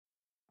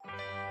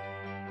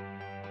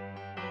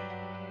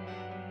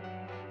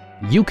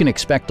You can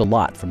expect a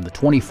lot from the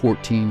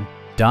 2014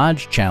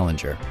 Dodge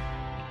Challenger.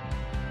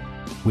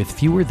 With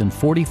fewer than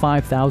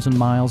 45,000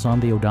 miles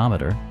on the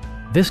odometer,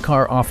 this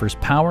car offers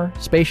power,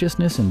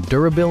 spaciousness, and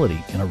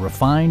durability in a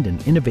refined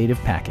and innovative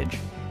package.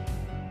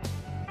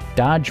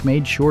 Dodge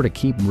made sure to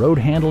keep road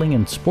handling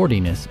and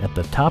sportiness at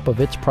the top of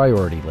its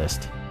priority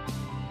list.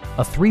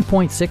 A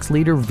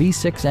 3.6-liter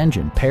V6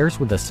 engine pairs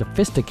with a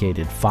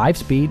sophisticated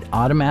 5-speed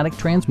automatic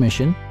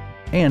transmission,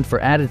 and for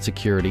added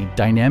security,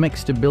 dynamic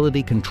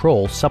stability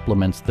control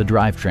supplements the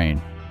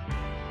drivetrain.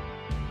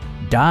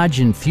 Dodge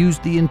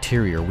infused the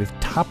interior with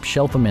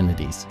top-shelf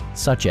amenities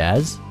such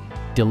as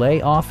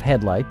delay-off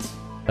headlights,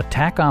 a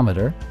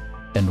tachometer,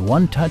 and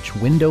one-touch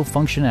window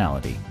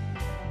functionality.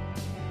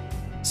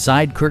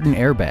 Side curtain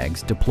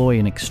airbags deploy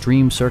in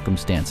extreme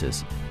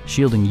circumstances,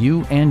 shielding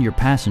you and your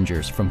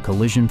passengers from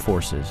collision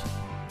forces.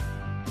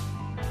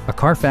 A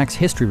Carfax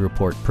history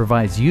report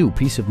provides you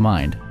peace of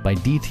mind by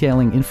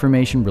detailing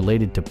information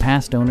related to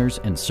past owners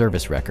and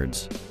service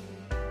records.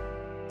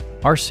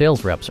 Our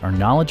sales reps are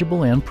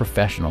knowledgeable and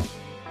professional.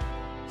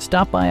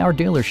 Stop by our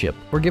dealership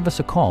or give us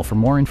a call for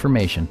more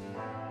information.